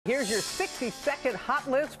Here's your 60-second hot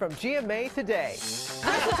list from GMA today. This is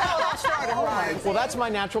how it all started, Bryan. Well, that's my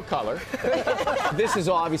natural color. This is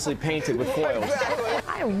obviously painted with foils. Exactly.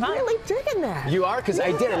 I'm really digging that. You are? Because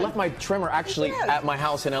I did. I left my trimmer actually at my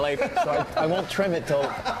house in LA, so I won't trim it till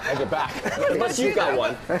I get back. Unless you've got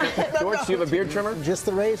one. George, do you have a beard trimmer? Just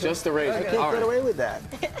the razor. Just the razor. I can't get away with that.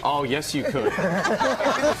 Oh, yes, you could.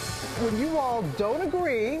 When you all don't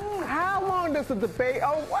agree, how long does the debate?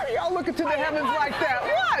 Oh, why do y'all look into the heavens like that?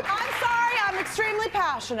 What? I'm sorry, I'm extremely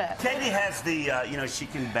passionate. Katy has the, she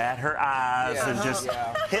can bat her eyes and just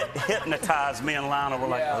hypnotize me and Lionel. We're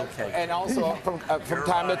like, okay. And also, from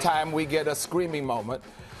time to time, we get a screaming moment.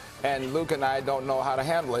 And Luke and I don't know how to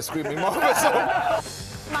handle a screaming moment.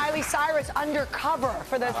 Miley Cyrus undercover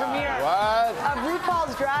for the premiere What? of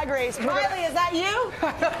RuPaul's Drag Race. Miley, is that you?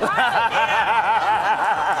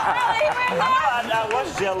 I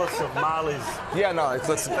was jealous of Miley's Yeah, no, it's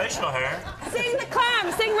facial hair. Sing the climb,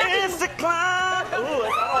 sing with It's the climb. Ooh,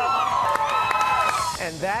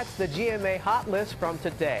 And that's the GMA Hot List from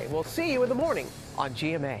today. We'll see you in the morning on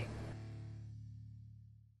GMA.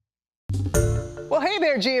 Well, hey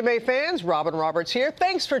there, GMA fans. Robin Roberts here.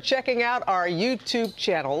 Thanks for checking out our YouTube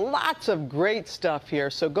channel. Lots of great stuff here.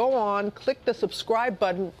 So go on, click the subscribe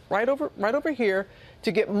button right over here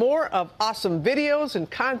to get more of awesome videos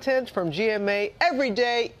and content from GMA every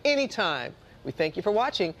day, anytime. We thank you for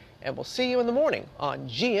watching, and we'll see you in the morning on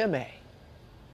GMA.